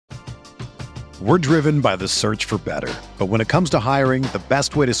We're driven by the search for better. But when it comes to hiring, the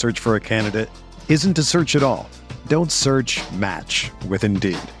best way to search for a candidate isn't to search at all. Don't search, match with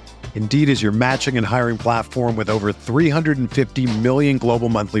Indeed. Indeed is your matching and hiring platform with over 350 million global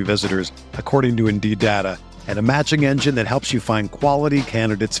monthly visitors, according to Indeed data, and a matching engine that helps you find quality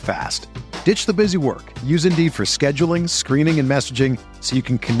candidates fast. Ditch the busy work. Use Indeed for scheduling, screening, and messaging so you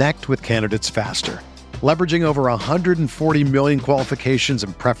can connect with candidates faster. Leveraging over 140 million qualifications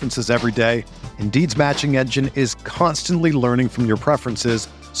and preferences every day, Indeed's matching engine is constantly learning from your preferences,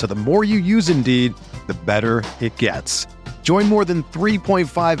 so the more you use Indeed, the better it gets. Join more than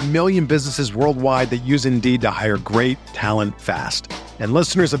 3.5 million businesses worldwide that use Indeed to hire great talent fast. And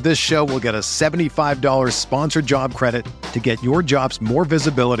listeners of this show will get a $75 sponsored job credit to get your jobs more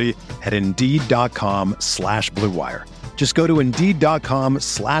visibility at Indeed.com/Blue Wire. Just go to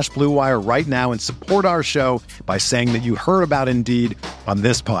Indeed.com/Blue Wire right now and support our show by saying that you heard about Indeed on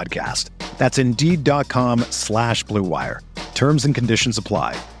this podcast. That's Indeed.com/Blue Wire. Terms and conditions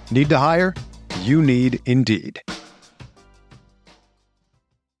apply. Need to hire? You need Indeed.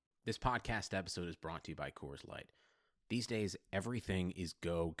 This podcast episode is brought to you by Coors Light. These days, everything is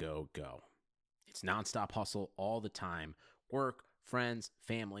go, go, go. It's nonstop hustle all the time. Work, friends,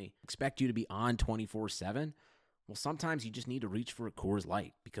 family, expect you to be on 24/7. Well, sometimes you just need to reach for a Coors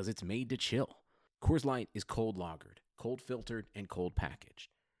Light because it's made to chill. Coors Light is cold lagered, cold filtered, and cold packaged.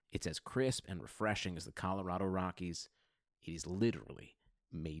 It's as crisp and refreshing as the Colorado Rockies. It is literally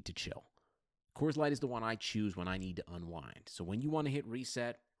made to chill. Coors Light is the one I choose when I need to unwind. So when you want to hit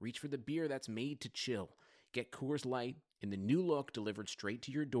reset, reach for the beer that's made to chill. Get Coors Light in the new look delivered straight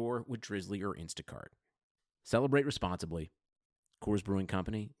to your door with Drizzly or Instacart. Celebrate responsibly. Coors Brewing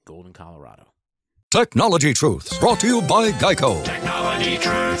Company, Golden, Colorado. Technology Truths, brought to you by Geico. Technology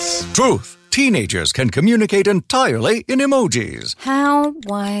Truths. Truth. Teenagers can communicate entirely in emojis. How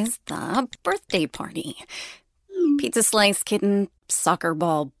was the birthday party? Pizza slice, kitten, soccer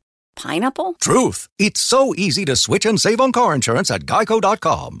ball, pineapple? Truth. It's so easy to switch and save on car insurance at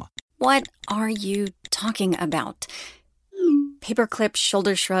Geico.com. What are you talking about? Paperclip,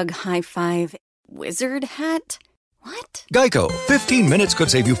 shoulder shrug, high five, wizard hat? What? Geico. 15 minutes could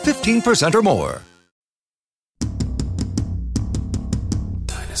save you 15% or more.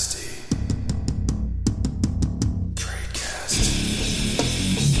 Dynasty. Tradecast.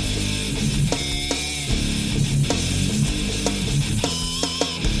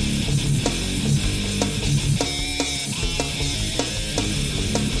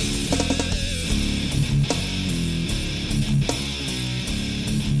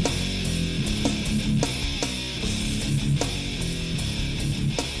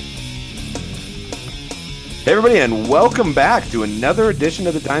 Hey everybody, and welcome back to another edition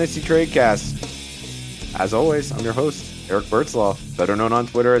of the Dynasty Tradecast. As always, I'm your host, Eric Bertzlaw, better known on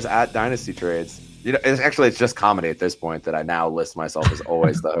Twitter as @DynastyTrades. You know, it's just comedy at this point that I now list myself as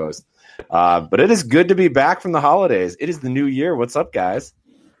always the host. But it is good to be back from the holidays. It is the new year. What's up, guys?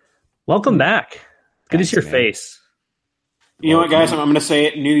 Welcome back. Good to see your face. You know what, guys? I'm going to say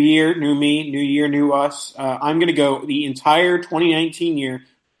it. New year, new me. New year, new us. I'm going to go the entire 2019 year.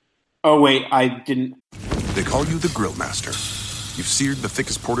 Oh, wait, I didn't. They call you the Grill Master. You've seared the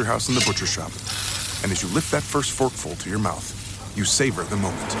thickest porterhouse in the butcher shop. And as you lift that first forkful to your mouth, you savor the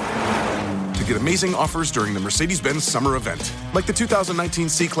moment. To get amazing offers during the Mercedes-Benz summer event, like the 2019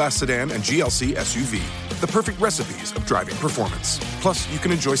 C-Class sedan and GLC SUV, the perfect recipes of driving performance. Plus, you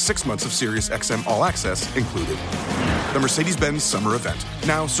can enjoy 6 months of Sirius XM All Access included. The Mercedes-Benz summer event,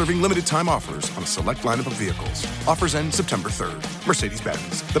 now serving limited time offers on a select lineup of vehicles. Offers end September 3rd.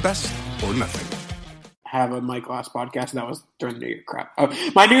 Mercedes-Benz, the best or nothing. Have a mic last podcast, and that was during the New Year crap.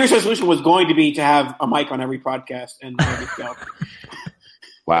 My New Year's resolution was going to be to have a mic on every podcast, and there we go.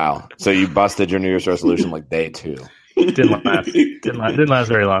 Wow. So you busted your New Year's resolution like day 2. Didn't last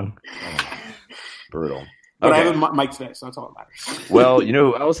very long. Brutal. But Okay. I have a mic today, so that's all that matters. Well, you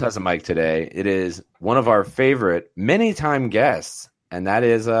know who else has a mic today? It is one of our favorite many-time guests, and that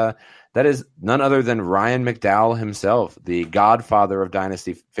is none other than Ryan McDowell himself, the godfather of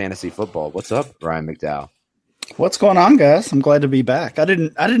Dynasty Fantasy Football. What's up, Ryan McDowell? What's going on, guys? I'm glad to be back. I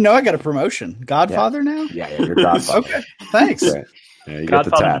didn't know I got a promotion. Godfather now? Yeah, you're godfather. Okay, thanks. Right. Yeah, you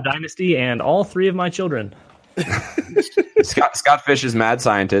Godfather got of the Dynasty and all 3 of my children. Scott Fish is mad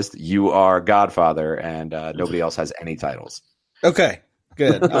scientist. You are godfather, and nobody else has any titles. Okay,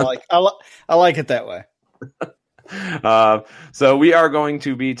 good. I like it that way. So we are going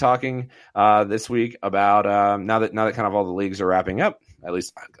to be talking this week about now that kind of all the leagues are wrapping up. At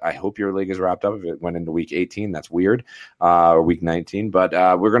least I hope your league is wrapped up. If it went into week 18, that's weird, or week 19. But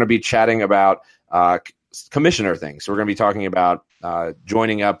we're going to be chatting about commissioner things. So we're going to be talking about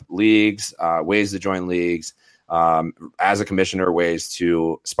joining up leagues, ways to join leagues, as a commissioner, ways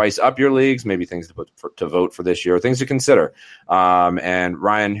to spice up your leagues, maybe things to vote for this year, things to consider. And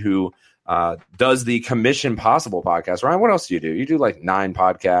Ryan, who does the Commission Possible podcast. Ryan, what else do? You do like 9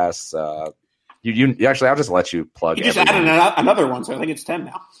 podcasts. You actually, I'll just let you plug. You just added another one, so I think it's 10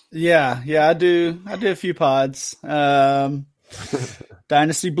 now. Yeah, I do a few pods. Dynasty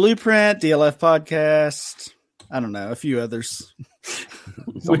Blueprint, DLF podcast. I don't know, a few others.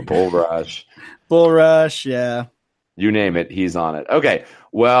 Bull Rush. Bull Rush, yeah. You name it, he's on it. Okay,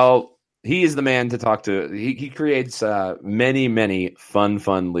 well, he is the man to talk to. He creates many, many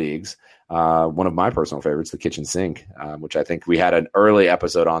fun leagues. One of my personal favorites, the Kitchen Sink, which I think we had an early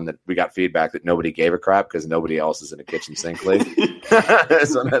episode on that we got feedback that nobody gave a crap because nobody else is in a Kitchen Sink league.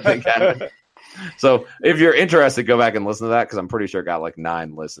 So nothing happened. So if you're interested, go back and listen to that because I'm pretty sure it got like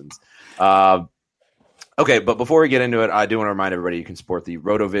 9 listens. Okay, but before we get into it, I do want to remind everybody you can support the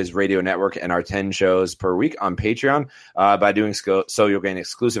RotoViz Radio Network and our 10 shows per week on Patreon. By doing so, you'll gain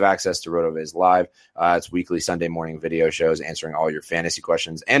exclusive access to RotoViz Live. It's weekly Sunday morning video shows answering all your fantasy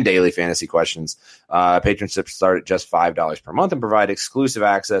questions and daily fantasy questions. Patronships start at just $5 per month and provide exclusive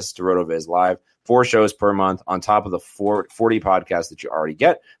access to RotoViz Live. 4 shows per month on top of the 40 podcasts that you already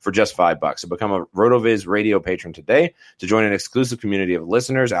get for just $5. So become a RotoViz Radio patron today to join an exclusive community of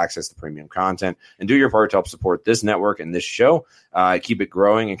listeners, access to premium content, and do your part to help support this network and this show. Keep it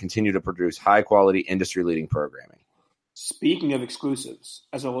growing and continue to produce high-quality, industry-leading programming. Speaking of exclusives,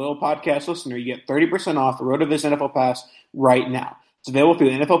 as a loyal podcast listener, you get 30% off the RotoViz NFL Pass right now. It's available through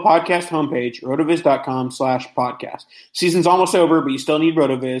the NFL Podcast homepage, rotoviz.com/podcast. Season's almost over, but you still need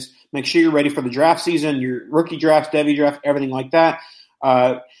RotoViz. Make sure you're ready for the draft season, your rookie draft, Devy draft, everything like that.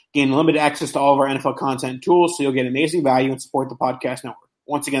 Gain limited access to all of our NFL content and tools, so you'll get amazing value and support the podcast network.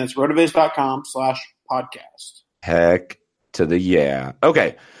 Once again, it's rotoviz.com/podcast. Heck to the yeah.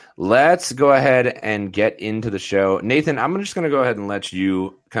 Okay, let's go ahead and get into the show. Nathan, I'm just going to go ahead and let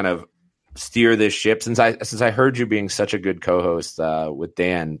you kind of steer this ship since I heard you being such a good co-host with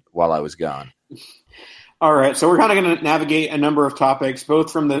Dan while I was gone. All right, so we're kind of going to navigate a number of topics, both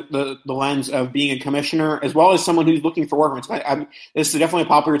from the lens of being a commissioner as well as someone who's looking for workmates. This is definitely a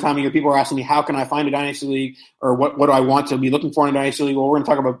popular time of year. People are asking me, how can I find a Dynasty League, or what do I want to be looking for in a Dynasty League? Well, we're going to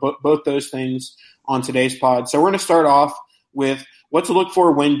talk about both those things on today's pod. So we're going to start off with what to look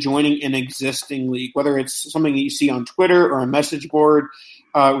for when joining an existing league, whether it's something that you see on Twitter or a message board.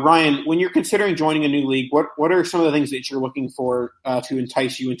 Ryan, when you're considering joining a new league, what are some of the things that you're looking for to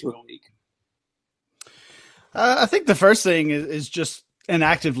entice you into a league? I think the first thing is just an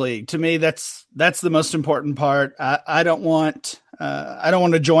active league. To me, that's the most important part. I don't want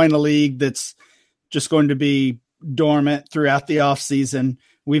to join a league that's just going to be dormant throughout the off season.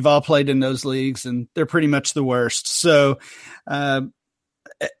 We've all played in those leagues, and they're pretty much the worst. So, I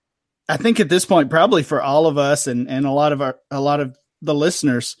think at this point, probably for all of us and a lot of the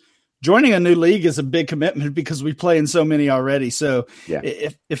listeners, joining a new league is a big commitment because we play in so many already. So yeah.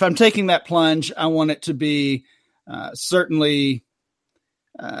 If I'm taking that plunge, I want it to be certainly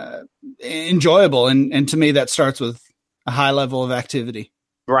enjoyable. And to me, that starts with a high level of activity.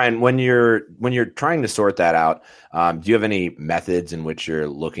 Brian, when you're trying to sort that out, do you have any methods in which you're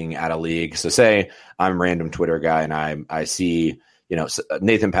looking at a league? So say I'm a random Twitter guy and I see,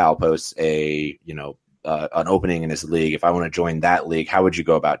 Nathan Powell posts an opening in his league. If I want to join that league, how would you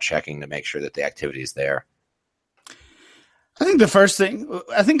go about checking to make sure that the activity is there? I think the first thing,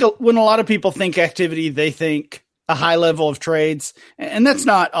 when a lot of people think activity, they think a high level of trades, and that's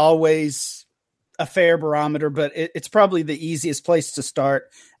not always a fair barometer, but it's probably the easiest place to start,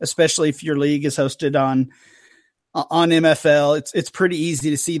 especially if your league is hosted on MFL. It's pretty easy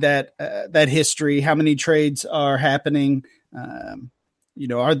to see that history, how many trades are happening. Are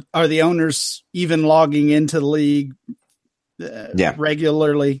the owners even logging into the league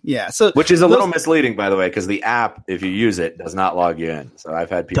regularly? Yeah. So which is a little misleading, by the way, because the app, if you use it, does not log you in. So I've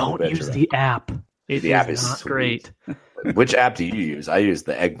had people don't use the app. The app is not great. Which app do you use? I use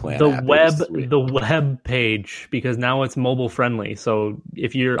the Eggplant. The web page, because now it's mobile friendly. So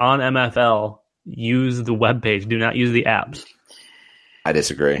if you're on MFL, use the web page. Do not use the apps. I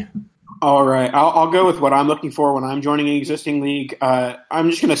disagree. All right. I'll go with what I'm looking for when I'm joining an existing league. I'm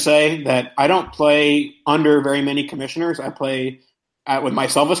just going to say that I don't play under very many commissioners. I play with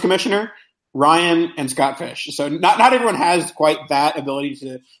myself as commissioner. Ryan, and Scott Fish. So not everyone has quite that ability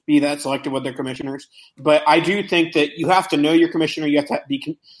to be that selective with their commissioners, but I do think that you have to know your commissioner. You have to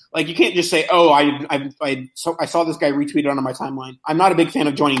be like, you can't just say, "Oh, I saw this guy retweeted on my timeline." I'm not a big fan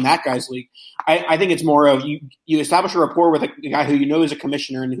of joining that guy's league. I think it's more of you establish a rapport with a guy who you know is a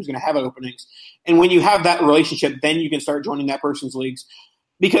commissioner and who's going to have openings, and when you have that relationship, then you can start joining that person's leagues.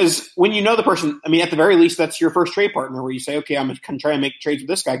 Because when you know the person, I mean, at the very least, that's your first trade partner where you say, okay, I'm going to try and make trades with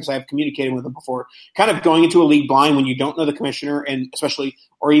this guy because I've communicated with him before. Kind of going into a league blind when you don't know the commissioner, and especially,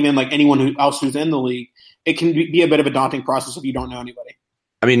 or even like anyone else who's in the league, it can be a bit of a daunting process if you don't know anybody.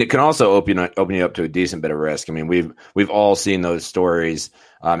 I mean, it can also open you up to a decent bit of risk. I mean, we've all seen those stories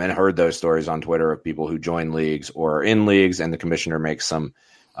and heard those stories on Twitter of people who join leagues or are in leagues, and the commissioner makes some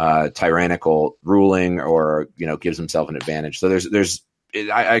tyrannical ruling or gives himself an advantage. So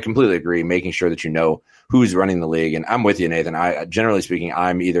I completely agree. Making sure that you know who's running the league, and I'm with you, Nathan. Generally speaking,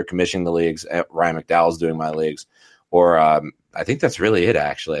 I'm either commissioning the leagues. Ryan McDowell's doing my leagues, or I think that's really it.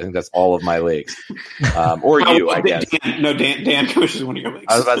 Actually, I think that's all of my leagues, or you, I guess. Dan commissions one of your leagues.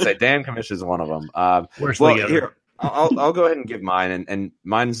 I was about to say Dan commissions one of them. Here, I'll go ahead and give mine, and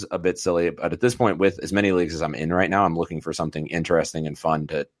mine's a bit silly, but at this point, with as many leagues as I'm in right now, I'm looking for something interesting and fun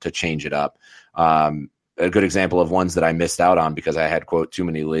to change it up. A good example of ones that I missed out on because I had, quote, too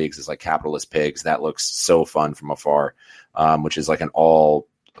many leagues is like Capitalist Pigs. That looks so fun from afar, which is like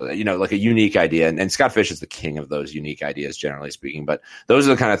like a unique idea. And Scott Fish is the king of those unique ideas, generally speaking. But those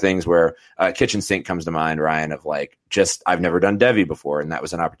are the kind of things where Kitchen Sink comes to mind, Ryan, of like, I've never done Devi before. And that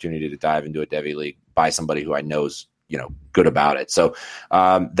was an opportunity to dive into a Devi league by somebody who I know's, good about it. So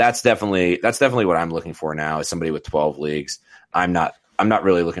that's definitely what I'm looking for now, is somebody with 12 leagues. I'm not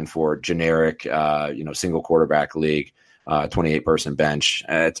really looking for generic, single quarterback league, 28-person bench.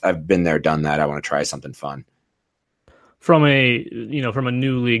 I've been there, done that. I want to try something fun. From a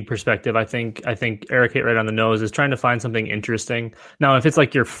new league perspective, I think Eric hit right on the nose, is trying to find something interesting. Now, if it's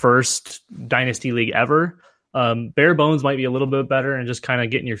like your first Dynasty league ever, bare bones might be a little bit better, and just kind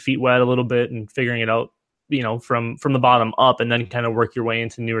of getting your feet wet a little bit and figuring it out, from the bottom up, and then kind of work your way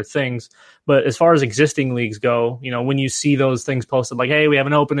into newer things. But as far as existing leagues go, when you see those things posted like, hey, we have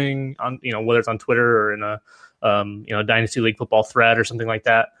an opening on, whether it's on Twitter or in a Dynasty League football thread or something like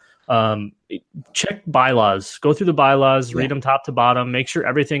that, check bylaws, go through the bylaws, read them top to bottom, make sure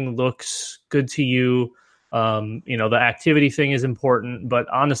everything looks good to you. The activity thing is important, but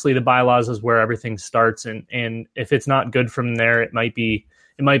honestly, the bylaws is where everything starts. And if it's not good from there, it might be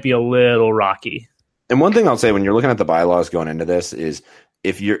a little rocky. And one thing I'll say when you're looking at the bylaws going into this is,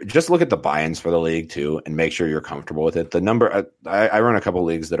 if you're just look at the buy-ins for the league too, and make sure you're comfortable with it. The number, I run a couple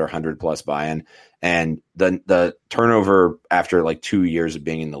leagues that are 100+ buy-in, and the turnover after like 2 years of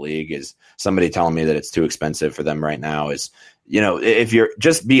being in the league is somebody telling me that it's too expensive for them right now. Is, if you're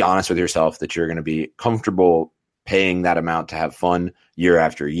just be honest with yourself that you're going to be comfortable paying that amount to have fun year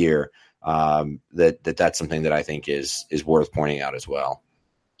after year. That's something that I think is worth pointing out as well.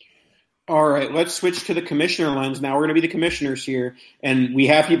 All right, let's switch to the commissioner lens. Now we're going to be the commissioners here, and we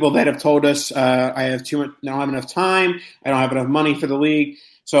have people that have told us, I don't have enough time, I don't have enough money for the league,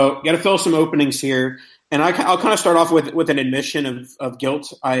 so got to fill some openings here. And I'll kind of start off with an admission of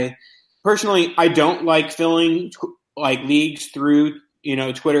guilt. I don't like filling leagues through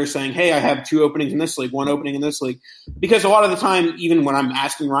Twitter saying, hey, I have 2 openings in this league, 1 opening in this league, because a lot of the time, even when I'm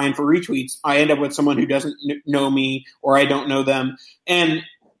asking Ryan for retweets, I end up with someone who doesn't know me or I don't know them, and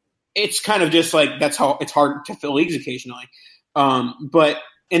it's kind of just like, that's how it's hard to fill leagues occasionally. But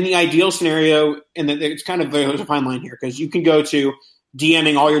in the ideal scenario, and it's kind of, there's a fine line here, because you can go to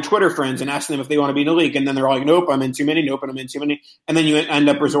DMing all your Twitter friends and asking them if they want to be in a league. And then they're all like, nope, I'm in too many. Nope, I'm in too many. And then you end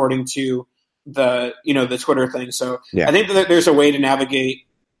up resorting to the Twitter thing. So yeah. I think that there's a way to navigate,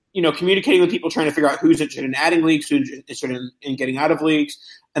 communicating with people, trying to figure out who's interested in adding leagues, who's interested in getting out of leagues.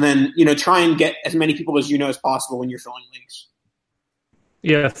 And then, try and get as many people as as possible when you're filling leagues.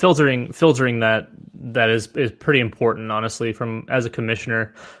 Yeah, filtering that is pretty important, honestly, as a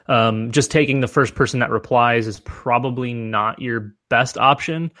commissioner. Just taking the first person that replies is probably not your best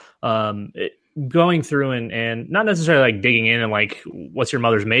option. Going through and not necessarily like digging in and like, what's your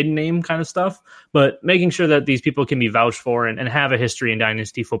mother's maiden name kind of stuff, but making sure that these people can be vouched for and have a history in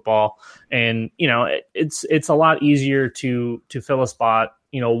Dynasty football. And, it's a lot easier to fill a spot,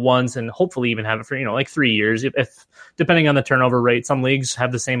 once, and hopefully even have it for, 3 years. If depending on the turnover rate, some leagues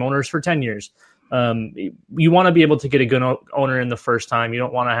have the same owners for 10 years. You want to be able to get a good owner in the first time. You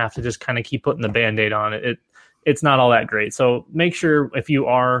don't want to have to just kind of keep putting the Band-Aid on it. It's not all that great. So make sure, if you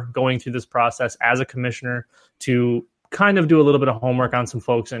are going through this process as a commissioner, to kind of do a little bit of homework on some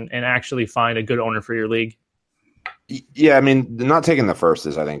folks and actually find a good owner for your league. Yeah, I mean, not taking the first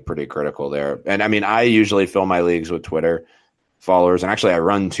is, I think, pretty critical there. And I mean, I usually fill my leagues with Twitter followers, and actually I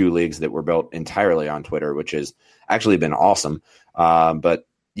run 2 leagues that were built entirely on Twitter, which has actually been awesome. But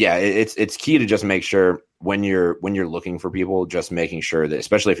yeah, it's key to just make sure when you're looking for people, just making sure that,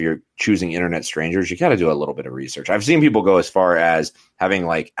 especially if you're choosing internet strangers, you got to do a little bit of research. I've seen people go as far as having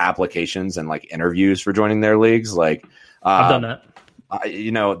like applications and like interviews for joining their leagues. Like I've done that.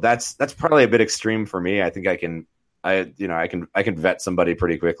 That's probably a bit extreme for me. I think I can vet somebody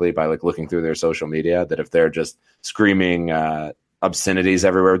pretty quickly by like looking through their social media, that if they're just screaming obscenities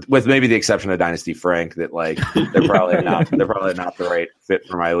everywhere, with maybe the exception of Dynasty Frank, that like they're probably not the right fit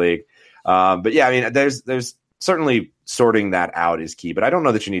for my league. But yeah, I mean, there's certainly sorting that out is key, but I don't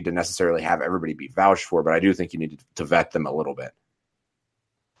know that you need to necessarily have everybody be vouched for, but I do think you need to vet them a little bit.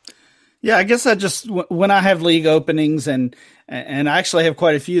 Yeah, I guess when I have league openings, and I actually have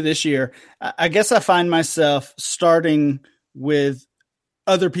quite a few this year, I guess I find myself starting with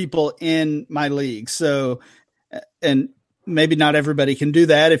other people in my league. So, and maybe not everybody can do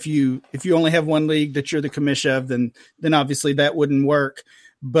that. If you only have one league that you're the commish of, then obviously that wouldn't work.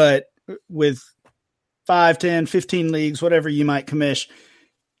 But with 5, 10, 15 leagues, whatever you might commish,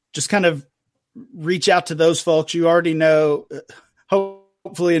 just kind of reach out to those folks you already know.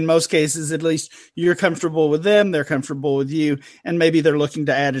 Hopefully, in most cases, at least, you're comfortable with them, they're comfortable with you, and maybe they're looking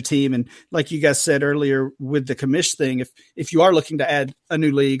to add a team. And like you guys said earlier with the commish thing, if you are looking to add a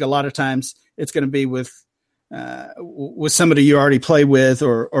new league, a lot of times it's going to be with somebody you already play with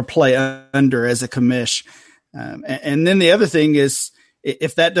or play under as a commish. And then the other thing is,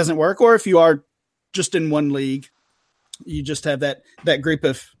 if that doesn't work, or if you are just in one league, you just have that group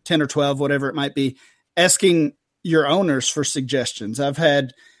of 10 or 12, whatever it might be, asking your owners for suggestions. I've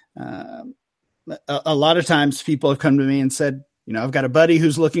had a lot of times people have come to me and said, I've got a buddy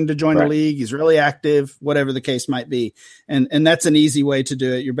who's looking to join a league. He's really active, whatever the case might be. And that's an easy way to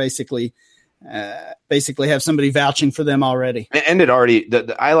do it. You're basically have somebody vouching for them already. And it already,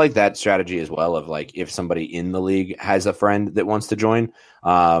 I like that strategy as well, of like, if somebody in the league has a friend that wants to join.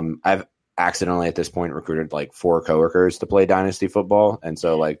 I've accidentally at this point recruited like 4 coworkers to play Dynasty football. And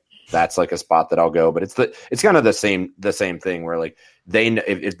so like, that's like a spot that I'll go, but it's kind of the same thing where like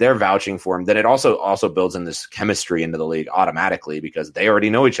if they're vouching for him, then it also builds in this chemistry into the league automatically, because they already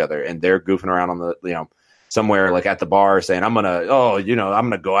know each other and they're goofing around on the, somewhere like at the bar saying, I'm going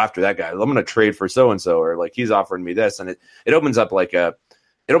to go after that guy. I'm going to trade for so-and-so, or like he's offering me this. And it opens up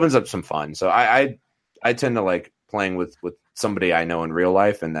some fun. So I tend to like playing with somebody I know in real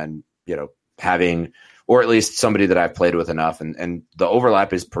life, and then, having, or at least somebody that I've played with enough. And the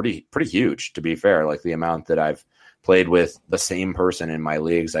overlap is pretty huge, to be fair. Like the amount that I've played with the same person in my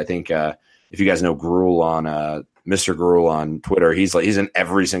leagues. I think if you guys know Gruel on Mr. Gruel on Twitter, he's in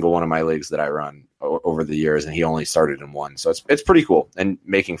every single one of my leagues that I run over the years, and he only started in one. So it's pretty cool. And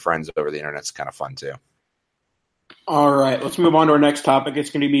making friends over the internet is kind of fun too. All right, let's move on to our next topic.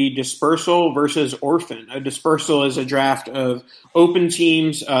 It's going to be dispersal versus orphan. A dispersal is a draft of open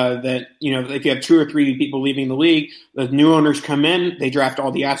teams that, if you have 2 or 3 people leaving the league, the new owners come in, they draft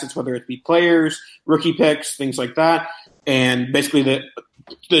all the assets, whether it be players, rookie picks, things like that. And basically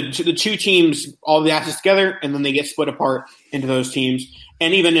the 2 teams, all the assets together, and then they get split apart into those teams.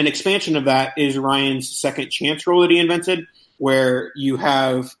 And even an expansion of that is Ryan's second chance rule that he invented, where you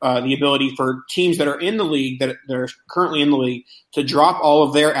have the ability for teams that are in the league, that are currently in the league, to drop all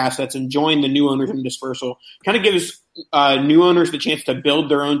of their assets and join the new owners in dispersal. Kind of gives new owners the chance to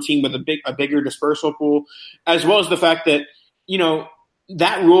build their own team with a bigger dispersal pool, as well as the fact that,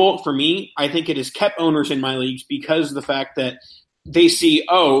 that rule for me, I think it has kept owners in my leagues, because of the fact that they see,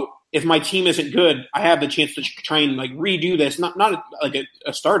 if my team isn't good, I have the chance to try and like redo this, not like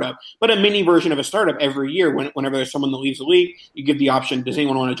a startup, but a mini version of a startup every year. Whenever there's someone that leaves the league, you give the option, does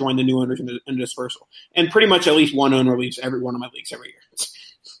anyone want to join the new owners in dispersal? And pretty much at least one owner leaves every one of my leagues every year.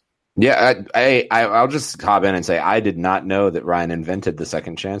 Yeah, I'll just hop in and say I did not know that Ryan invented the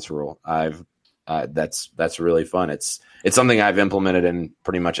second chance rule. That's really fun. It's something I've implemented in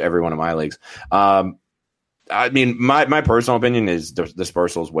pretty much every one of my leagues. I mean, my personal opinion is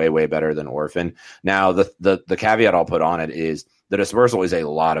dispersal is way, way better than orphan. Now, the caveat I'll put on it is the dispersal is a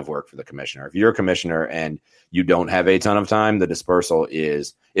lot of work for the commissioner. If you're a commissioner and you don't have a ton of time, the dispersal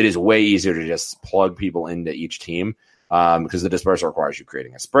is way easier to just plug people into each team, because the dispersal requires you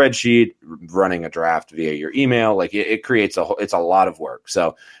creating a spreadsheet, running a draft via your email. Like it creates it's a lot of work.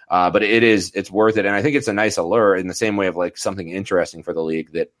 So, but it's worth it. And I think it's a nice allure in the same way of like something interesting for the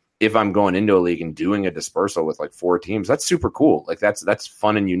league, that if I'm going into a league and doing a dispersal with like 4 teams, that's super cool. Like that's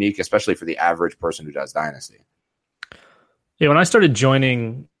fun and unique, especially for the average person who does Dynasty. Yeah, when I started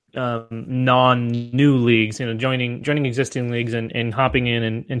joining non-new leagues, joining existing leagues and hopping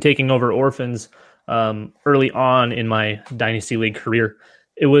in and taking over orphans early on in my Dynasty League career.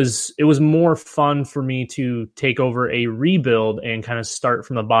 It was more fun for me to take over a rebuild and kind of start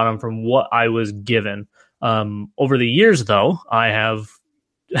from the bottom from what I was given. Over the years, though, I have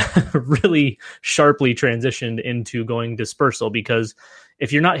really sharply transitioned into going dispersal, because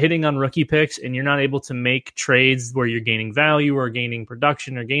if you're not hitting on rookie picks and you're not able to make trades where you're gaining value or gaining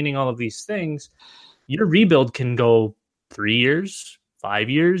production or gaining all of these things, your rebuild can go 3 years, 5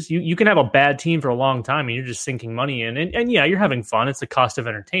 years. You can have a bad team for a long time and you're just sinking money in. And yeah, you're having fun. It's the cost of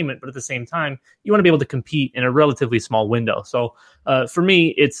entertainment. But at the same time, you want to be able to compete in a relatively small window. So for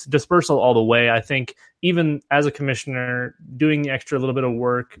me, it's dispersal all the way. I think even as a commissioner, doing the extra little bit of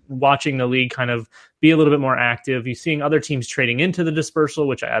work, watching the league kind of be a little bit more active, you're seeing other teams trading into the dispersal,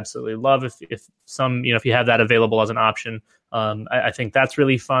 which I absolutely love. If if you have that available as an option, I think that's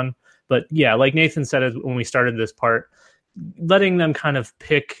really fun. But yeah, like Nathan said when we started this part, letting them kind of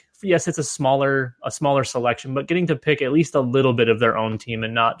pick, yes, it's a smaller selection, but getting to pick at least a little bit of their own team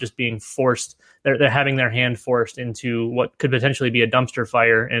and not just being forced. They're having their hand forced into what could potentially be a dumpster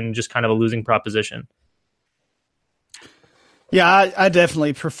fire and just kind of a losing proposition. Yeah, I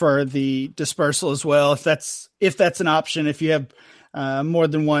definitely prefer the dispersal as well. If that's an option, if you have more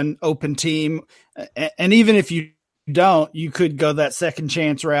than one open team, and even if you don't, you could go that second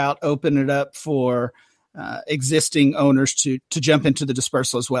chance route, open it up for existing owners to jump into the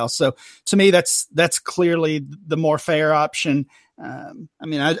dispersal as well. So to me, that's clearly the more fair option.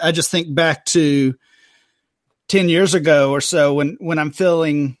 I just think back to 10 years ago or so when I'm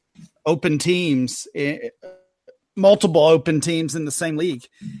filling open teams, multiple open teams in the same league,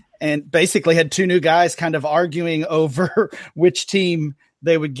 and basically had two new guys kind of arguing over which team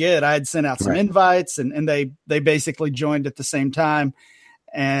they would get. I had sent out some invites and they basically joined at the same time.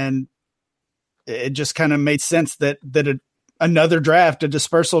 And it just kind of made sense that another draft, a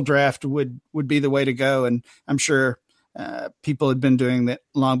dispersal draft would be the way to go. And I'm sure people had been doing that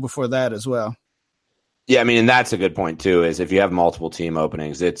long before that as well. Yeah, and that's a good point too, is if you have multiple team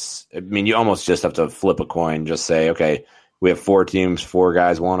openings, you almost just have to flip a coin, just say, okay, we have 4 teams, 4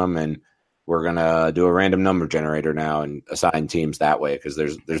 guys want them, and we're going to do a random number generator now and assign teams that way, because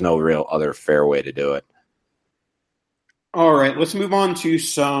there's no real other fair way to do it. All right, let's move on to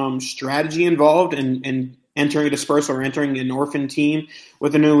some strategy involved in entering a dispersal or entering an orphan team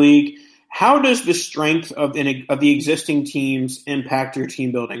with a new league. How does the strength of the existing teams impact your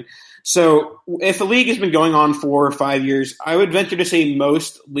team building? So if the league has been going on 4 or 5 years, I would venture to say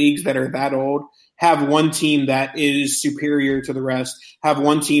most leagues that are that old have one team that is superior to the rest, have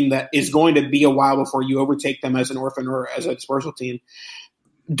one team that is going to be a while before you overtake them as an orphan or as a dispersal team.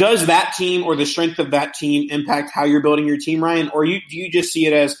 Does that team or the strength of that team impact how you're building your team, Ryan? Or do you just see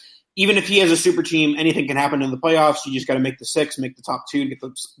it as, even if he has a super team, anything can happen in the playoffs. You just got to make the 6, make the top 2 to get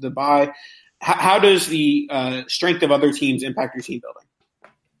the bye. How does the strength of other teams impact your team building?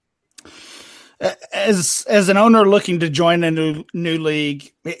 As an owner looking to join a new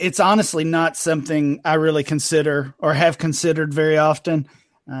league, it's honestly not something I really consider or have considered very often.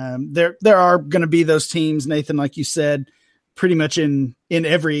 There are going to be those teams, Nathan, like you said, pretty much in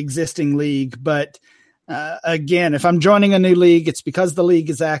every existing league. But again, if I'm joining a new league, it's because the league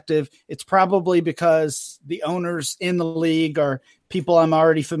is active. It's probably because the owners in the league are people I'm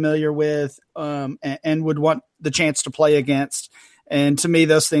already familiar with and would want the chance to play against. And to me,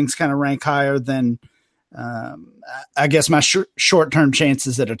 those things kind of rank higher than, I guess, my short-term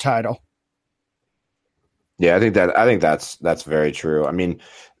chances at a title. Yeah, I think that's very true. I think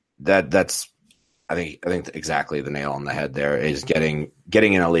exactly the nail on the head there is getting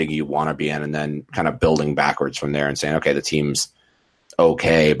in a league you want to be in, and then kind of building backwards from there and saying, okay, the team's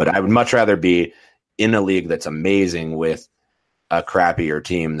okay, but I would much rather be in a league that's amazing with a crappier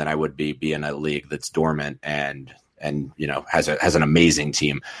team than I would be in a league that's dormant and has an amazing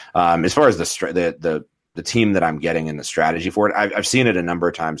team. As far as the team that I'm getting and the strategy for it, I've seen it a number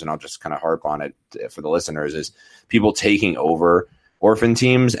of times, and I'll just kind of harp on it for the listeners, is people taking over orphan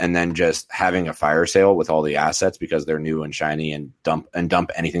teams and then just having a fire sale with all the assets because they're new and shiny, and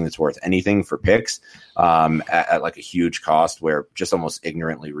dump anything that's worth anything for picks at like a huge cost, where just almost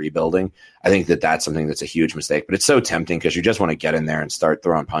ignorantly rebuilding. I think that's something that's a huge mistake, but it's so tempting because you just want to get in there and start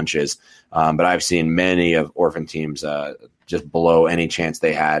throwing punches. But I've seen many of orphan teams just blow any chance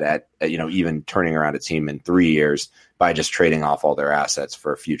they had at even turning around a team in 3 years by just trading off all their assets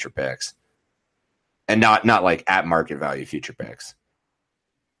for future picks, and not like at market value future picks.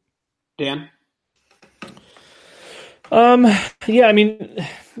 Dan? Yeah, when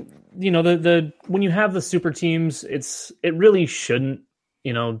you have the super teams, it really shouldn't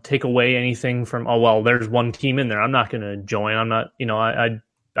take away anything from, oh, well, there's one team in there, I'm not going to join. I'm not,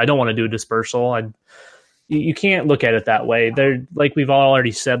 I don't want to do a dispersal. You can't look at it that way. They're, like we've all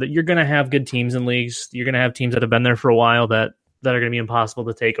already said, that you're going to have good teams in leagues. You're going to have teams that have been there for a while that are going to be impossible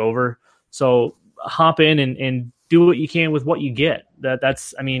to take over. So hop in and do what you can with what you get.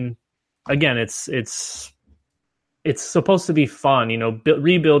 That's, I mean, again, it's supposed to be fun,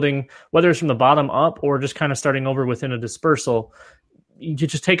 rebuilding, whether it's from the bottom up or just kind of starting over within a dispersal. You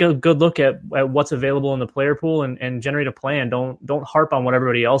just take a good look at what's available in the player pool and generate a plan. Don't harp on what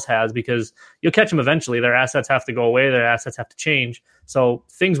everybody else has, because you'll catch them eventually. Their assets have to go away. Their assets have to change. So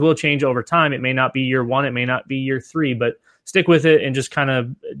things will change over time. It may not be year 1. It may not be year 3, but stick with it and just kind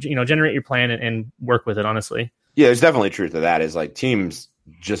of, generate your plan and work with it, honestly. Yeah, there's definitely truth to that. Is like teams,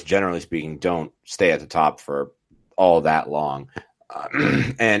 just generally speaking, don't stay at the top for all that long.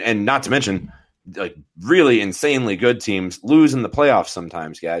 And not to mention, like, really insanely good teams lose in the playoffs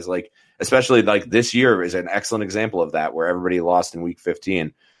sometimes, guys. Like, especially like this year is an excellent example of that, where everybody lost in week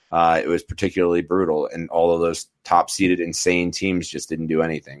 15. It was particularly brutal, and all of those top seeded insane teams just didn't do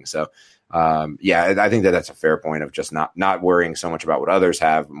anything. So yeah, I think that's a fair point of just not worrying so much about what others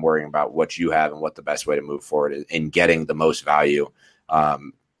have and worrying about what you have and what the best way to move forward is in getting the most value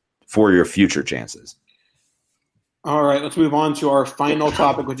for your future chances. All right, let's move on to our final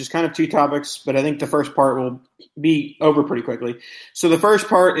topic, which is kind of 2 topics, but I think the first part will be over pretty quickly. So the first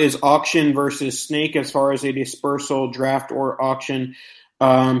part is auction versus snake as far as a dispersal, draft, or auction.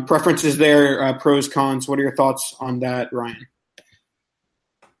 Preferences there, pros, cons. What are your thoughts on that, Ryan?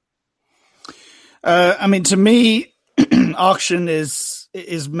 I mean, to me, auction is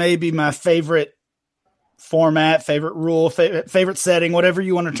maybe my favorite format, favorite rule, favorite setting, whatever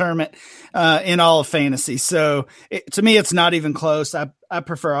you want to term it, in all of fantasy. So to me, it's not even close. I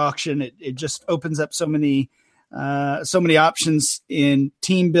prefer auction. It just opens up so many options in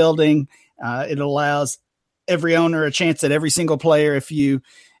team building. It allows every owner a chance at every single player if you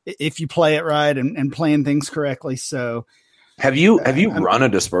play it right and plan things correctly. So have you run a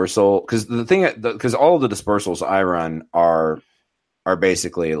dispersal? Because because all of the dispersals I run are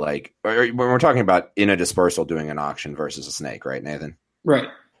basically like, when we're talking about in a dispersal doing an auction versus a snake, right, Nathan? Right.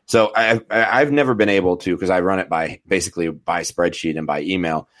 So I've never been able to, because I run it by spreadsheet and by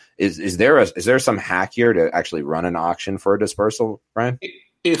email. Is there some hack here to actually run an auction for a dispersal, Brian?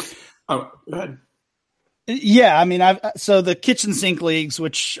 Go ahead. Yeah, I mean, so the kitchen sink leagues,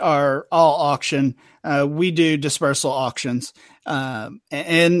 which are all auction, we do dispersal auctions,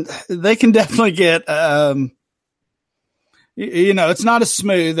 and they can definitely get, it's not as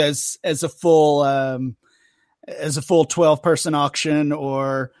smooth as a full 12-person auction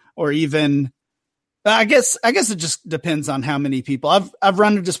or even. I guess it just depends on how many people. I've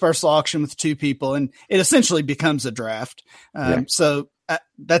run a dispersal auction with 2 people, and it essentially becomes a draft. So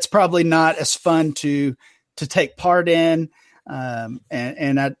that's probably not as fun to take part in.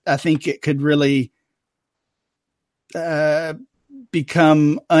 And I think it could really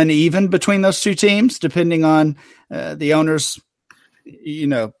become uneven between those 2 teams, depending on the owner's,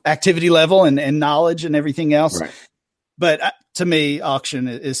 activity level and knowledge and everything else. Right. But to me, auction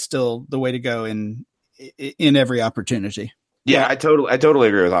is still the way to go in every opportunity. Yeah, I totally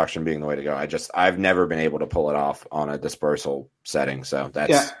agree with auction being the way to go. I've never been able to pull it off on a dispersal setting. So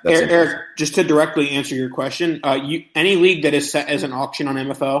that's Eric, just to directly answer your question, any league that is set as an auction on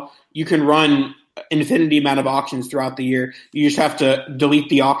MFL, you can run infinity amount of auctions throughout the year. You just have to delete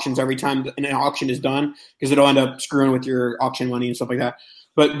the auctions every time an auction is done, because it'll end up screwing with your auction money and stuff like that.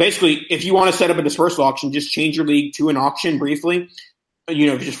 But basically, if you want to set up a dispersal auction, just change your league to an auction briefly,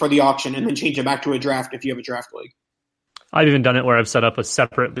 just for the auction, and then change it back to a draft if you have a draft league. I've even done it where I've set up a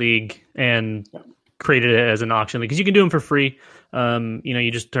separate league and created it as an auction league, because you can do them for free.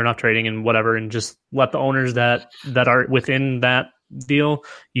 You just turn off trading and whatever, and just let the owners that are within that deal,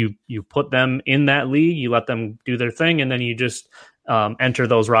 you put them in that league, you let them do their thing, and then you just enter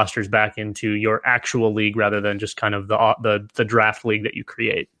those rosters back into your actual league rather than just kind of the draft league that you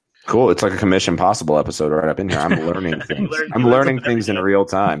create. Cool. It's like a Commish Impossible episode right up in here. I'm learning things. I'm learning things in real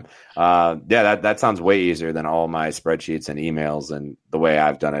time. That sounds way easier than all my spreadsheets and emails and the way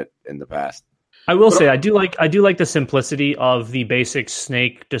I've done it in the past. I will say I do like the simplicity of the basic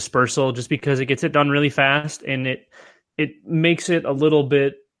snake dispersal, just because it gets it done really fast, and it makes it a little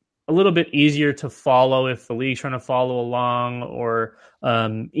bit easier to follow if the league's trying to follow along, or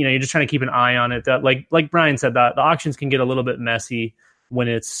you're just trying to keep an eye on it. That like Brian said, that the auctions can get a little bit messy when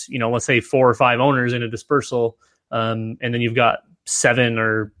it's, let's say 4 or 5 owners in a dispersal, and then you've got 7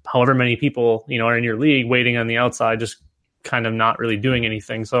 or however many people, are in your league waiting on the outside, just kind of not really doing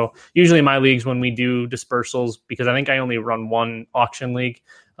anything. So usually in my leagues, when we do dispersals, because I think I only run one auction league,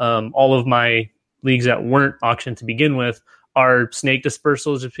 all of my leagues that weren't auctioned to begin with are snake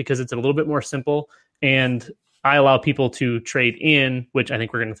dispersals, just because it's a little bit more simple. And I allow people to trade in, which I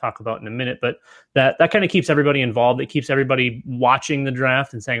think we're going to talk about in a minute, but that kind of keeps everybody involved. It keeps everybody watching the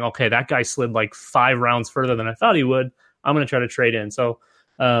draft and saying, okay, that guy slid like 5 rounds further than I thought he would. I'm going to try to trade in. So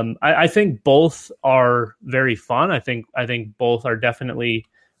I think both are very fun. I think both are definitely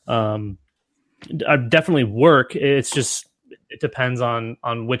work. It's just, it depends on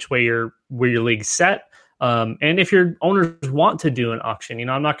which way where your league's set. And if your owners want to do an auction,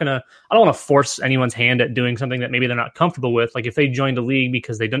 I don't want to force anyone's hand at doing something that maybe they're not comfortable with. Like if they joined a league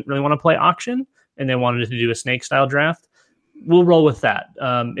because they didn't really want to play auction and they wanted to do a snake style draft, we'll roll with that.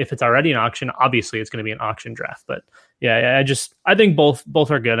 If it's already an auction, obviously it's going to be an auction draft, but yeah, I think both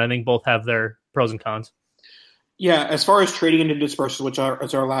are good. I think both have their pros and cons. Yeah. As far as trading into dispersal, which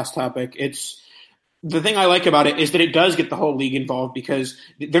is our last topic, the thing I like about it is that it does get the whole league involved, because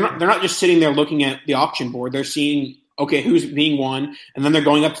they're not just sitting there looking at the auction board. They're seeing, okay, who's being won, and then they're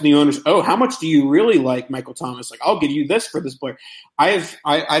going up to the owners. Oh, how much do you really like Michael Thomas? Like, I'll give you this for this player. I've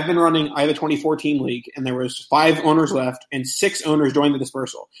been running. I have a 2014 league, and there was 5 owners left, and 6 owners joined the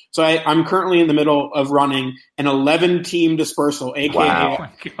dispersal. So I'm currently in the middle of running an 11-team dispersal, aka. Wow. Oh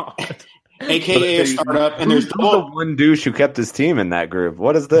my God. AKA a startup, and there's the one douche who kept his team in that group.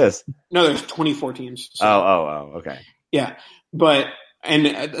 What is this? No, there's 24 teams. So. Oh, okay. Yeah, but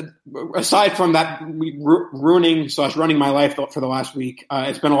aside from that, running my life for the last week,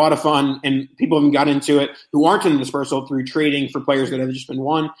 it's been a lot of fun, and people have got into it who aren't in the dispersal through trading for players that have just been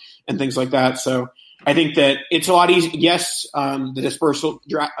won and things like that. So I think that it's a lot easier. Yes, the dispersal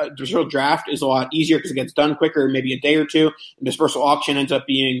draft is a lot easier because it gets done quicker, maybe a day or two. The dispersal auction ends up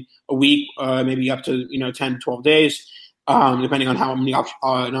being a week, maybe up to 10 to 12 days, depending on how many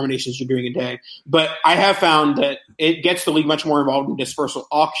nominations you're doing a day. But I have found that it gets the league much more involved in dispersal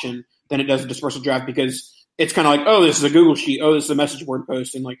auction than it does a dispersal draft, because it's kind of like, oh, this is a Google sheet, oh, this is a message board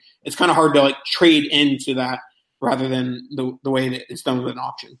post, and like it's kind of hard to like trade into that rather than the way that it's done with an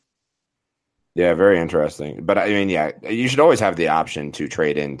auction. Yeah, very interesting. But I mean, yeah, you should always have the option to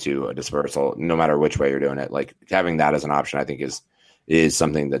trade into a dispersal, no matter which way you're doing it. Like having that as an option, I think is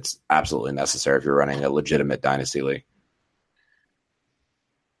something that's absolutely necessary if you're running a legitimate dynasty league.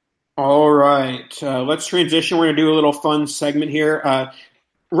 All right, let's transition. We're going to do a little fun segment here.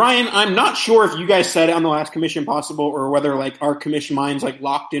 Ryan, I'm not sure if you guys said it on the last Commission Possible or whether like our Commission minds like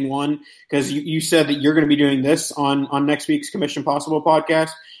locked in one, because you said that you're going to be doing this on next week's Commission Possible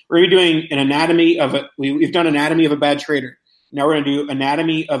podcast. We're going to be doing an anatomy of a. We've done anatomy of a bad trader. Now we're going to do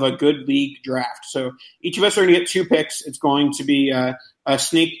anatomy of a good league draft. So each of us are going to get 2 picks. It's going to be a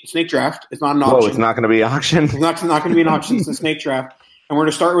snake draft. It's not an auction. Oh, it's not going to be auction. It's not going to be an auction. It's a snake draft. And we're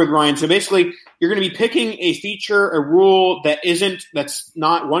going to start with Ryan. So basically, you're going to be picking a feature, a rule that's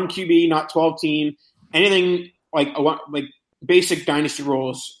not 1 QB, not 12 team, anything like basic dynasty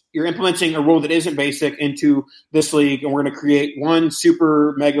rules. You're implementing a rule that isn't basic into this league, and we're going to create one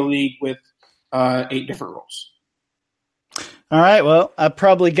super mega league with 8 different rules. All right. Well, I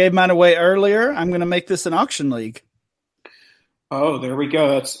probably gave mine away earlier. I'm going to make this an auction league. Oh, there we go.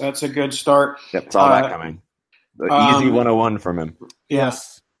 That's a good start. Yep, saw that coming. The easy 101 from him.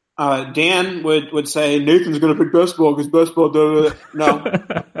 Yes. Dan would say Nathan's going to pick best ball because best ball. No,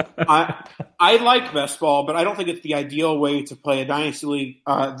 I like best ball, but I don't think it's the ideal way to play a dynasty league.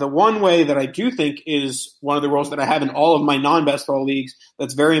 The one way that I do think is one of the rules that I have in all of my non-best ball leagues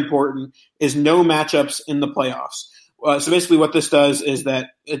that's very important is no matchups in the playoffs. So basically, what this does is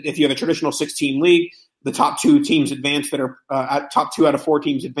that if you have a traditional 6-team league, the top 2 teams advance that are top 2 out of 4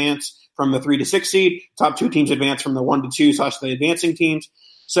 teams advance from the 3 to 6 seed. Top 2 teams advance from the 1 to 2 / the advancing teams.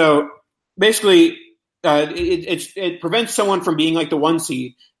 So basically, it prevents someone from being like the 1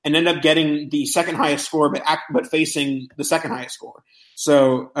 seed and end up getting the second highest score, but facing the second highest score.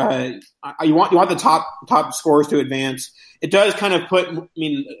 So you want the top scorers to advance. It does kind of put,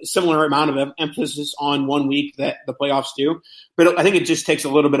 similar amount of emphasis on 1 week that the playoffs do, but I think it just takes a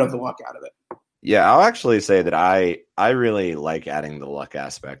little bit of the luck out of it. Yeah, I'll actually say that I really like adding the luck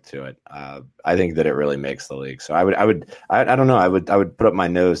aspect to it. I think that it really makes the league. So I don't know. I would put up my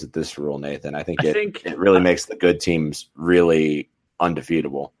nose at this rule, Nathan. I think it really makes the good teams really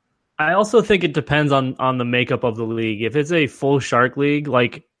undefeatable. I also think it depends on the makeup of the league. If it's a full shark league,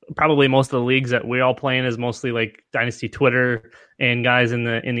 like probably most of the leagues that we're all playing is mostly like Dynasty Twitter and guys in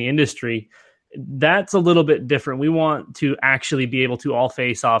the industry. That's a little bit different. We want to actually be able to all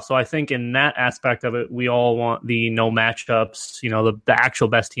face off. So I think in that aspect of it, we all want the no matchups, the actual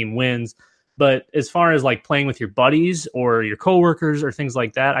best team wins. But as far as like playing with your buddies or your coworkers or things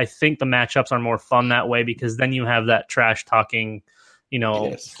like that, I think the matchups are more fun that way because then you have that trash talking,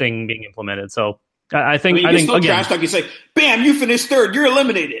 thing being implemented. So I think you can still trash talk. You say, "Bam, you finished third. You're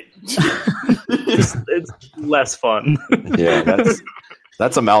eliminated." it's less fun. Yeah,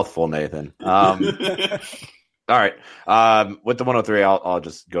 that's a mouthful, Nathan. All right. With the 103, I'll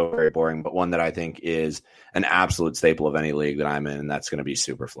just go very boring, but one that I think is an absolute staple of any league that I'm in, and that's going to be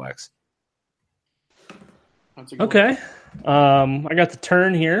Superflex. Okay. I got the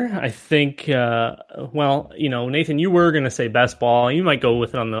turn here. I think, Nathan, you were going to say best ball. You might go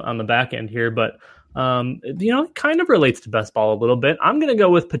with it on the back end here, but it kind of relates to best ball a little bit. I'm going to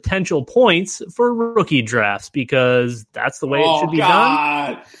go with potential points for rookie drafts because that's the way it should be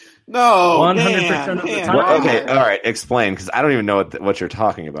done. No, 100% of the time. Well, okay, all right. Explain, because I don't even know what you're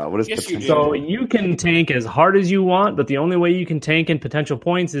talking about. What is potential? So you can tank as hard as you want, but the only way you can tank in potential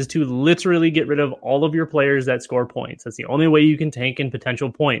points is to literally get rid of all of your players that score points. That's the only way you can tank in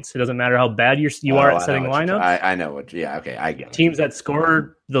potential points. It doesn't matter how bad you are at setting lineups. I know what. Yeah, okay, I get it. Teams that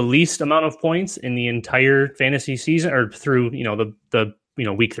score the least amount of points in the entire fantasy season, or through the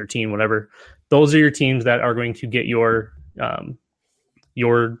week 13, whatever. Those are your teams that are going to get your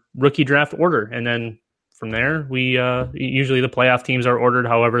rookie draft order, and then from there we usually the playoff teams are ordered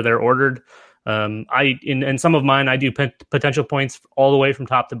however they're ordered. In some of mine I do potential points all the way from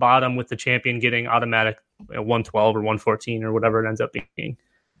top to bottom, with the champion getting automatic 112 or 114 or whatever it ends up being.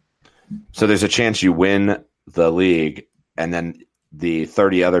 So there's a chance you win the league and then the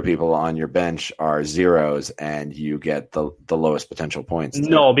 30 other people on your bench are zeros and you get the lowest potential points.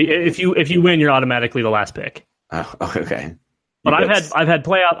 No, if you win, you're automatically the last pick. Oh, okay. But I've had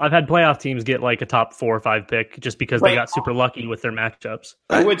playoff teams get like a top 4 or 5 pick just because they got super lucky with their matchups.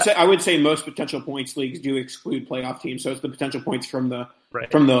 I would say most potential points leagues do exclude playoff teams, so it's the potential points from the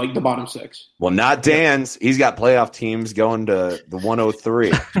bottom 6. Well, not Dan's. He's got playoff teams going to the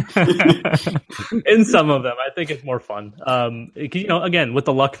 103. In some of them, I think it's more fun. Again, with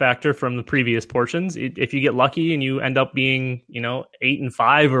the luck factor from the previous portions, if you get lucky and you end up being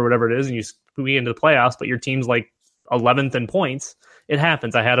 8-5 or whatever it is, and you squeeze into the playoffs, but your team's like 11th in points, it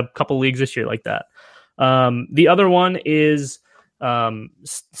happens. I had a couple leagues this year like that. The other one is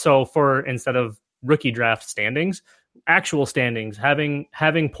so for instead of rookie draft standings, actual standings,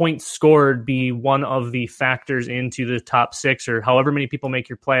 having points scored be one of the factors into the top 6 or however many people make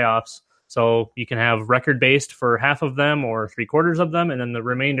your playoffs. So you can have record based for half of them or 3/4 of them, and then the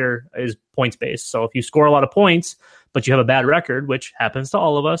remainder is points based. So if you score a lot of points but you have a bad record, which happens to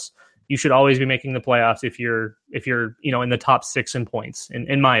all of us, you should always be making the playoffs if you're in the top 6 in points,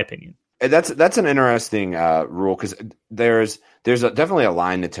 in my opinion. That's an interesting rule because there's definitely a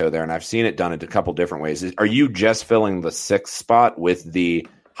line to toe there, and I've seen it done in a couple different ways. Are you just filling the 6th spot with the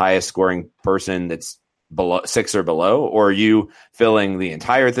highest scoring person that's below 6 or below, or are you filling the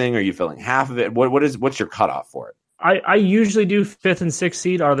entire thing? Are you filling half of it? What's your cutoff for it? I usually do 5th and 6th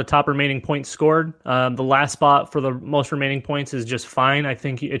seed are the top remaining points scored. The last spot for the most remaining points is just fine. I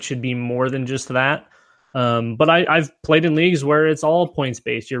think it should be more than just that. But I've played in leagues where it's all points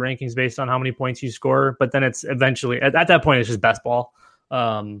based. Your rankings based on how many points you score. But then it's eventually at that point it's just best ball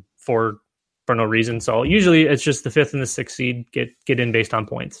for no reason. So usually it's just the 5th and the 6th seed get in based on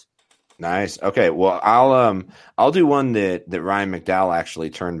points. Nice. Okay. Well, I'll do one that Ryan McDowell actually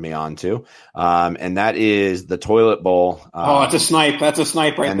turned me on to, and that is the toilet bowl. It's a snipe. That's a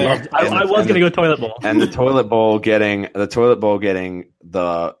snipe right there. I was going to go toilet bowl, and the toilet bowl getting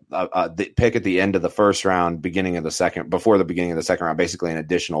the pick at the end of the first round, before the beginning of the second round, basically an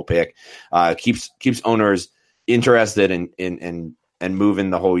additional pick, keeps owners interested in moving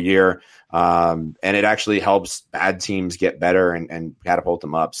the whole year. And it actually helps bad teams get better and catapult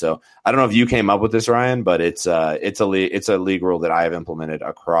them up. So I don't know if you came up with this, Ryan, but it's a league rule that I have implemented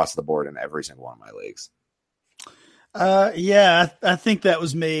across the board in every single one of my leagues. I think that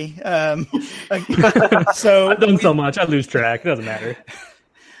was me. So I've done so much, I lose track. It doesn't matter.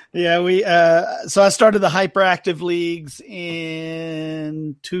 Yeah, so I started the hyperactive leagues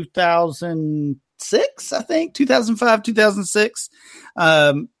in 2006, I think 2005, 2006.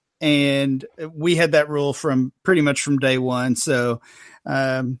 And we had that rule pretty much from day one. So,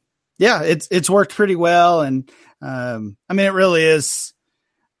 it's worked pretty well. And, it really is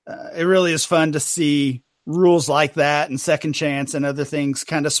fun to see rules like that and second chance and other things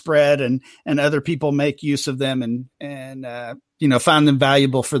kind of spread and other people make use of them and find them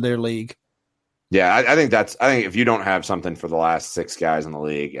valuable for their league. Yeah. I think if you don't have something for the last 6 guys in the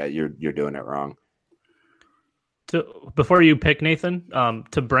league, you're doing it wrong. Before you pick, Nathan,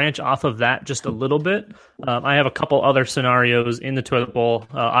 to branch off of that just a little bit, I have a couple other scenarios in the toilet bowl.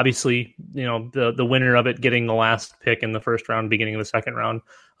 Obviously, the winner of it getting the last pick in the first round, beginning of the second round.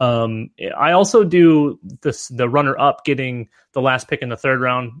 I also do the runner-up getting the last pick in the third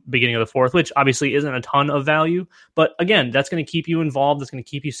round, beginning of the fourth, which obviously isn't a ton of value. But again, that's going to keep you involved. That's going to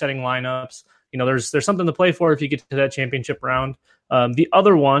keep you setting lineups. There's something to play for if you get to that championship round. The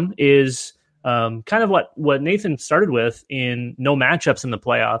other one is kind of what Nathan started with in no matchups in the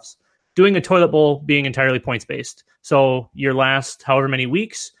playoffs, doing a toilet bowl being entirely points based. So your last however many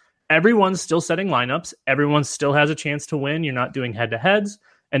weeks, everyone's still setting lineups. Everyone still has a chance to win. You're not doing head to heads.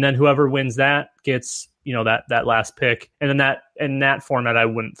 And then whoever wins that gets, that last pick. And then in that format, I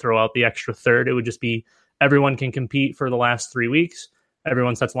wouldn't throw out the extra third. It would just be everyone can compete for the last 3 weeks.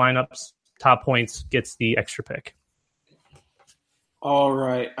 Everyone sets lineups. Top points gets the extra pick. All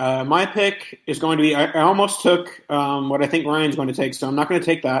right. My pick is going to be, I almost took what I think Ryan's going to take, so I'm not going to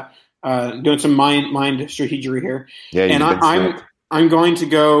take that. Doing some mind strategery here. Yeah, and I'm going to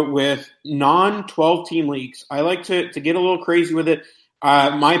go with non-12 team leagues. I like to get a little crazy with it.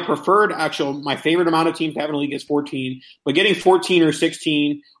 My favorite amount of teams to have in a league is 14, but getting 14 or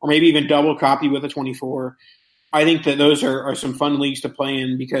 16 or maybe even double copy with a 24, I think that those are some fun leagues to play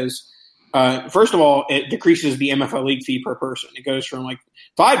in because first of all, it decreases the MFL league fee per person. It goes from like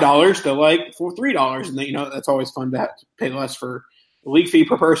 $5 to like $3, and that's always fun to have to pay less for the league fee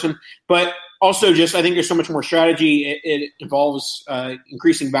per person. But also, just I think there's so much more strategy. It involves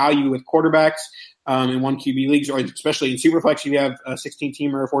increasing value with quarterbacks in one QB leagues, or especially in Superflex, if you have a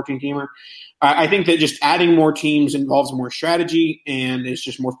 16-teamer or 14-teamer. I think that just adding more teams involves more strategy, and it's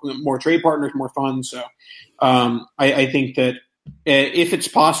just more trade partners, more fun. So I think that if it's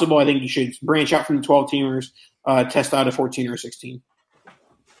possible, I think you should branch out from the 12 teamers, test out a 14 or 16.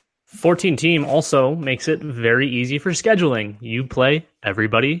 14 team also makes it very easy for scheduling. You play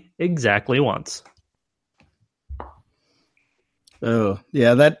everybody exactly once. Oh,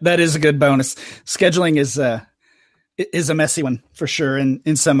 yeah, that is a good bonus. Scheduling is a messy one for sure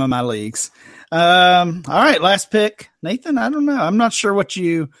in some of my leagues. All right, last pick. Nathan, I don't know. I'm not sure what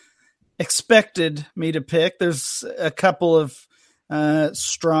you expected me to pick. There's a couple of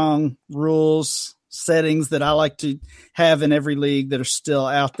strong rules settings that I like to have in every league that are still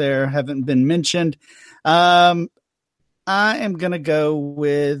out there, haven't been mentioned. I am going to go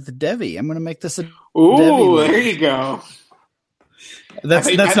with Devi. I'm going to make this a Devi. There you go.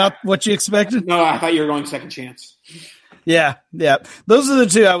 That's not what you expected? No, I thought you were going second chance. Yeah. Those are the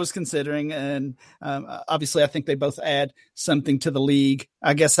two I was considering, and obviously I think they both add something to the league.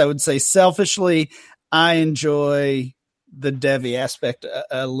 I guess I would say selfishly, I enjoy the Devi aspect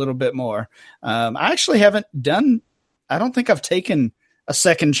a little bit more. I actually haven't I don't think I've taken a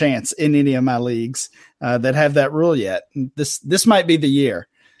second chance in any of my leagues that have that rule yet. This might be the year.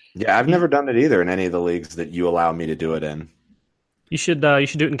 Yeah, I've never done it either in any of the leagues that you allow me to do it in. You should do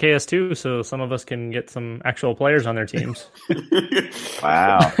it in KS2 so some of us can get some actual players on their teams.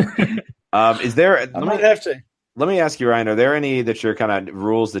 Wow. Is there? I might have to. Let me ask you, Ryan. Are there any that you're kind of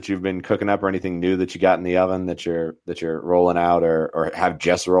rules that you've been cooking up, or anything new that you got in the oven that you're rolling out, or have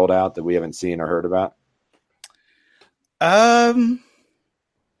just rolled out that we haven't seen or heard about?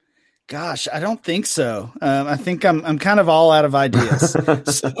 Gosh, I don't think so. I think I'm kind of all out of ideas.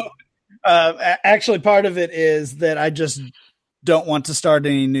 So, actually, part of it is that I just don't want to start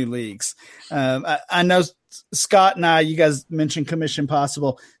any new leagues. I know Scott and I, you guys mentioned Commish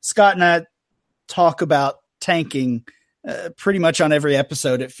Impossible. Scott and I talk about tanking pretty much on every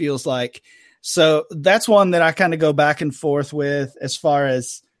episode, it feels like. So that's one that I kind of go back and forth with as far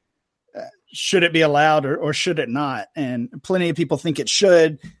as should it be allowed or should it not? And plenty of people think it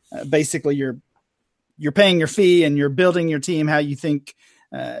should. Basically, you're paying your fee and you're building your team how you think,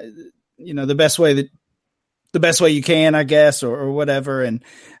 the best way you can, I guess, or whatever. And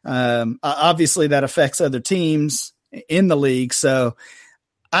obviously that affects other teams in the league. So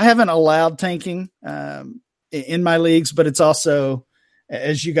I haven't allowed tanking in my leagues, but it's also,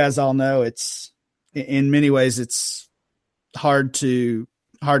 as you guys all know, it's in many ways, it's hard to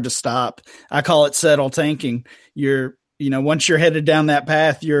stop. I call it settle tanking. Once you're headed down that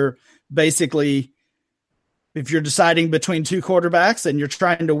path, you're basically, if you're deciding between two quarterbacks and you're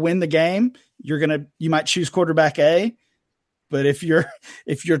trying to win the game, you might choose quarterback A, but if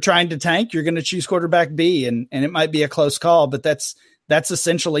you're trying to tank, you're going to choose quarterback B, and it might be a close call, but that's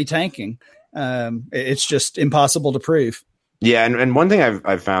essentially tanking. It's just impossible to prove. Yeah. And one thing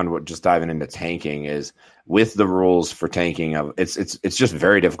I've found just diving into tanking is with the rules for tanking, it's just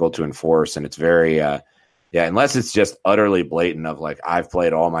very difficult to enforce. And it's very, unless it's just utterly blatant of like, I've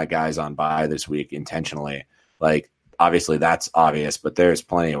played all my guys on bye this week intentionally. Like, obviously that's obvious, but there's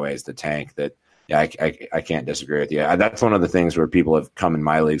plenty of ways to tank that. Yeah, I can't disagree with you. That's one of the things where people have come in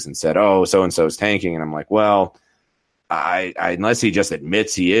my leagues and said, "Oh, so and so is tanking," and I'm like, "Well, I unless he just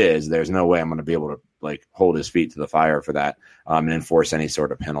admits he is, there's no way I'm going to be able to like hold his feet to the fire for that and enforce any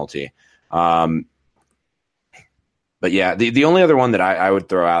sort of penalty." But yeah, the only other one that I would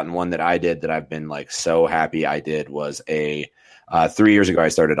throw out, and one that I did that I've been like so happy I did, was 3 years ago I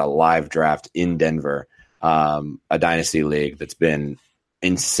started a live draft in Denver, a dynasty league that's been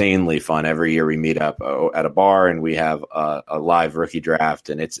insanely fun. Every year we meet up at a bar and we have a live rookie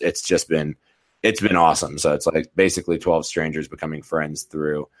draft, and it's been awesome. So it's like basically 12 strangers becoming friends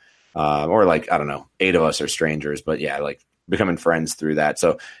through, or like, I don't know, 8 of us are strangers, but yeah, like becoming friends through that.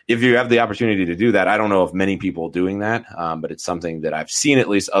 So if you have the opportunity to do that, I don't know if many people doing that, but it's something that I've seen at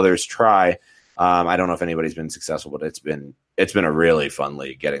least others try. I don't know if anybody's been successful, but it's been a really fun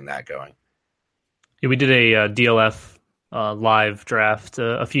league getting that going. Yeah, we did a DLF live draft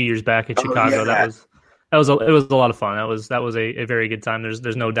a few years back in Chicago. Yeah. It was a lot of fun. That was a very good time.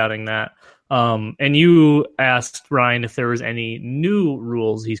 There's no doubting that. And you asked Ryan if there was any new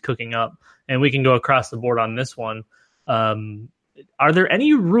rules he's cooking up, and we can go across the board on this one. Are there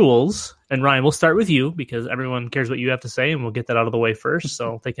any rules? And Ryan, we'll start with you because everyone cares what you have to say, and we'll get that out of the way first,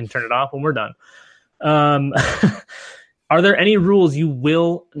 so they can turn it off when we're done. Are there any rules you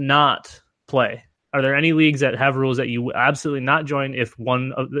will not play? Are there any leagues that have rules that you will absolutely not join if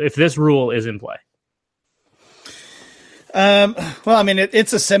this rule is in play? Well, I mean,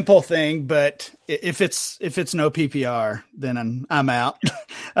 it's a simple thing, but if it's no PPR, then I'm out.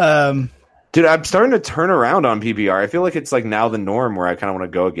 Dude, I'm starting to turn around on PPR. I feel like it's like now the norm where I kind of want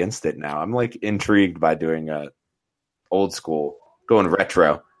to go against it now. I'm like intrigued by doing a old school, going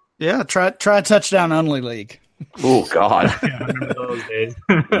retro. Yeah, try a touchdown only league. Oh God, Yeah, I remember those days.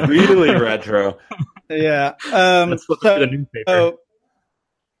 really retro. Yeah. Let's flip to the newspaper.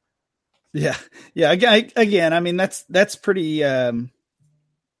 Yeah. Again, I mean that's pretty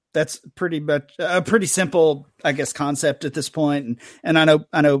much a pretty simple, I guess, concept at this point. And I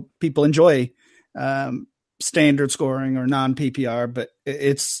know people enjoy standard scoring or non PPR, but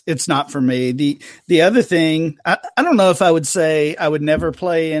it's not for me. The other thing, I don't know if I would say I would never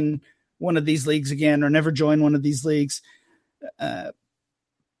play in one of these leagues again or never join one of these leagues. But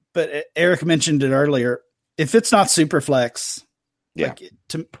Eric mentioned it earlier. If it's not super flex, yeah.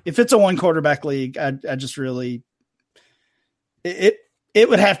 If it's a one quarterback league, I just really, it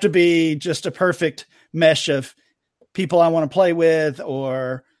would have to be just a perfect mesh of people I want to play with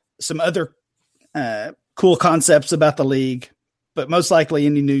or some other cool concepts about the league. But most likely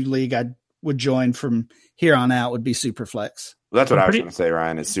any new league I would join from here on out would be super flex. Well, that's what I was going to say,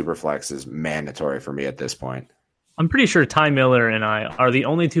 Ryan, is super flex is mandatory for me at this point. I'm pretty sure Ty Miller and I are the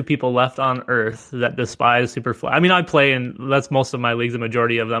only 2 people left on earth that despise super flex. I mean, I play in that's most of my leagues, the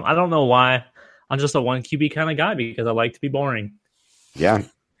majority of them. I don't know why. I'm just a 1 QB kind of guy because I like to be boring. Yeah.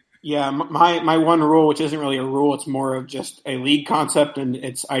 Yeah, my one rule, which isn't really a rule, it's more of just a league concept, and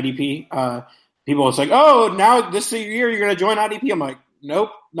it's IDP. People, it's like, oh, now this year you're going to join IDP. I'm like,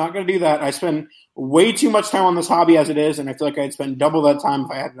 nope, not going to do that. I spend way too much time on this hobby as it is, and I feel like I'd spend double that time if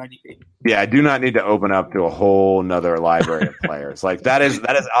I had an IDP. Yeah, I do not need to open up to a whole nother library of players. Like that is.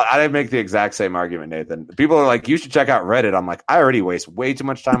 I make the exact same argument, Nathan. People are like, you should check out Reddit. I'm like, I already waste way too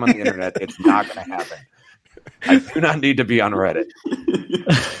much time on the internet. It's not going to happen. I do not need to be on Reddit.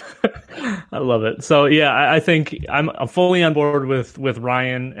 I love it. So yeah, I think I'm fully on board with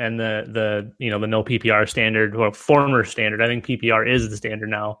Ryan and the no PPR standard or former standard. I think PPR is the standard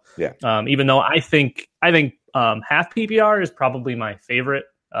now. Yeah. Even though I think half PPR is probably my favorite.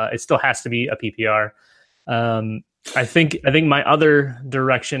 It still has to be a PPR. I think my other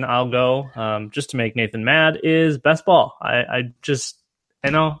direction I'll go, just to make Nathan mad, is best ball. I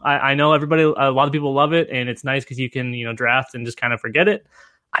know everybody, a lot of people love it, and it's nice because you can draft and just kind of forget it.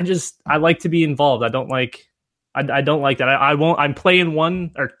 I like to be involved. I don't like that. I won't. I'm playing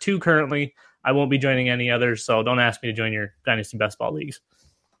 1 or 2 currently. I won't be joining any others. So don't ask me to join your Dynasty Best Ball leagues.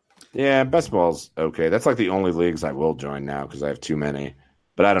 Yeah, best ball's okay. That's like the only leagues I will join now because I have too many.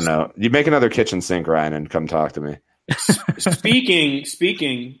 But I don't know. You make another kitchen sink, Ryan, and come talk to me.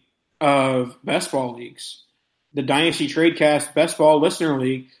 Speaking of best ball leagues, the Dynasty Tradecast Best Ball Listener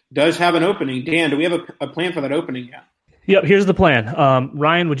League does have an opening. Dan, do we have a plan for that opening yet? Yep, here's the plan.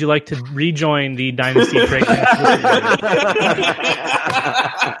 Ryan, would you like to rejoin the Dynasty Tradecast?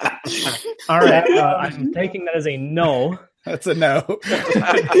 All right, I'm taking that as a no. That's a no.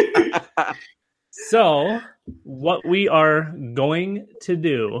 So what we are going to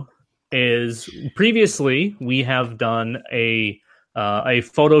do is previously we have done a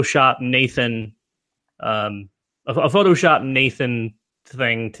Photoshop Nathan a Photoshop Nathan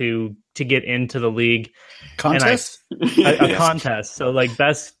thing to get into the league contest. A contest. So like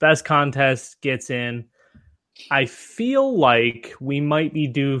best contest gets in. I feel like we might be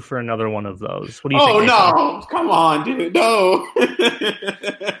due for another one of those. What do you think? Oh no! Come on, dude! No.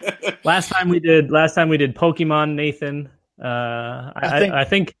 Last time we did Pokemon Nathan. I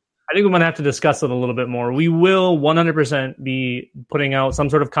think we might have to discuss it a little bit more. We will 100% be putting out some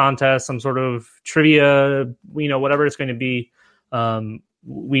sort of contest, some sort of trivia, whatever it's going to be.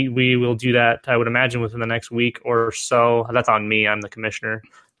 We will do that, I would imagine, within the next week or so. That's on me. I'm the commissioner.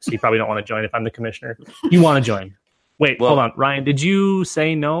 So you probably don't want to join if I'm the commissioner. You want to join. Wait, hold on. Ryan, did you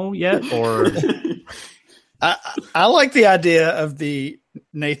say no yet? Or I like the idea of the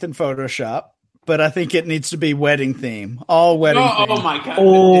Nathan Photoshop, but I think it needs to be wedding theme. All wedding theme. Oh my God.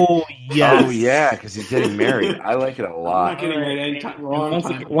 Oh, yes. Oh, yeah, because he's getting married. I like it a lot. I'm not getting married anytime.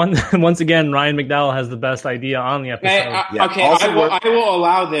 Once again, Ryan McDowell has the best idea on the episode. I will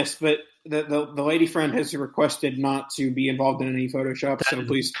allow this, but the lady friend has requested not to be involved in any Photoshop, so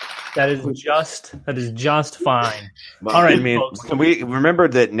please. That is just fine. Well, all right, I mean, we remember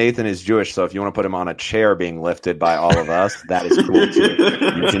that Nathan is Jewish, so if you want to put him on a chair being lifted by all of us, that is cool too.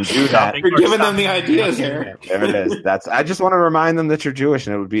 You can do that. You're giving them the ideas here. There it is. I just want to remind them that you're Jewish,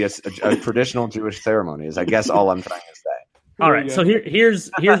 and it would be a traditional Jewish ceremony. Is I guess all I'm trying to say. All right, so here's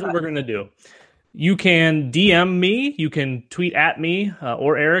what we're gonna do. You can DM me, you can tweet at me,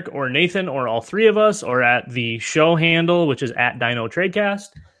 or Eric, or Nathan, or all three of us, or at the show handle, which is at Dino Tradecast.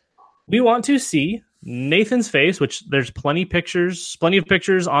 We want to see Nathan's face, which there's plenty of pictures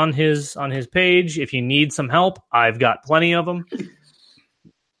on his page. If you need some help, I've got plenty of them.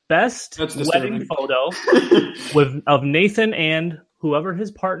 Best wedding photo of Nathan and whoever his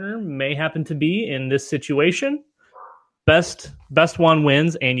partner may happen to be in this situation. Best one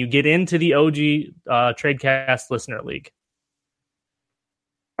wins, and you get into the OG Tradecast Listener League.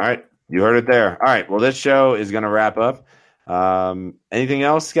 All right, you heard it there. All right, well, this show is going to wrap up. Anything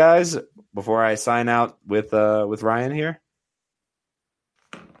else, guys, before I sign out with Ryan here?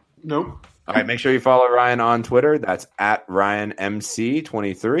 Nope. All right, make sure you follow Ryan on Twitter. That's at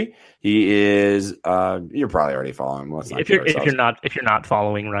RyanMC23. He is. You're probably already following him. If you're not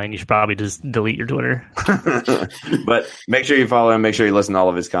following Ryan, you should probably just delete your Twitter. But make sure you follow him. Make sure you listen to all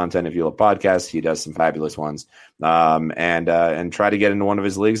of his content. If you love podcasts, he does some fabulous ones. And try to get into one of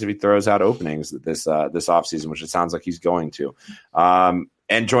his leagues if he throws out openings this offseason, which it sounds like he's going to.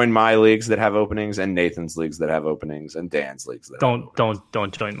 And join my leagues that have openings, and Nathan's leagues that have openings, and Dan's leagues that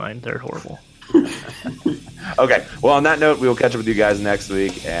don't join mine. They're horrible. Okay. Well, on that note, we will catch up with you guys next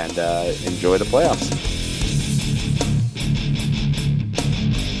week, and enjoy the playoffs.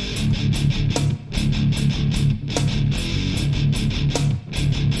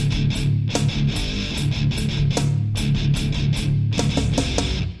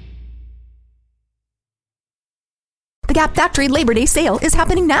 The Gap Factory Labor Day sale is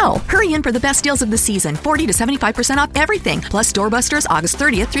happening now. Hurry in for the best deals of the season. 40 to 75% off everything. Plus doorbusters August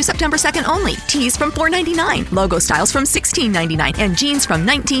 30th through September 2nd only. Tees from $4.99. Logo styles from $16.99. And jeans from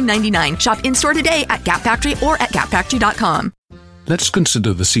 $19.99. Shop in-store today at Gap Factory or at gapfactory.com. Let's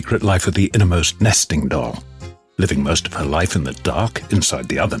consider the secret life of the innermost nesting doll. Living most of her life in the dark, inside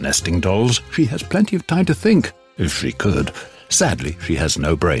the other nesting dolls, she has plenty of time to think, if she could. Sadly, she has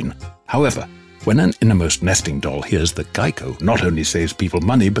no brain. However, when an innermost nesting doll hears that Geico not only saves people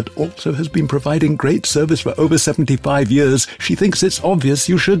money, but also has been providing great service for over 75 years, she thinks it's obvious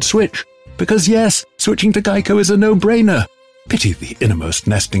you should switch. Because yes, switching to Geico is a no-brainer. Pity the innermost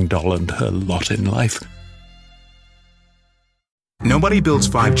nesting doll and her lot in life. Nobody builds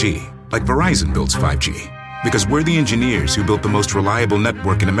 5G like Verizon builds 5G. Because we're the engineers who built the most reliable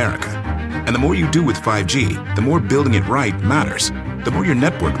network in America. And the more you do with 5G, the more building it right matters. The more your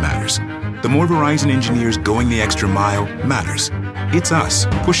network matters. The more Verizon engineers going the extra mile matters. It's us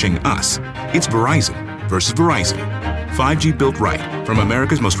pushing us. It's Verizon versus Verizon. 5G built right from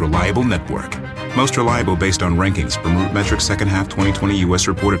America's most reliable network. Most reliable based on rankings from RootMetrics second half 2020 U.S.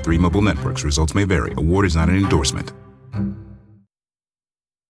 report of 3 mobile networks. Results may vary. Award is not an endorsement.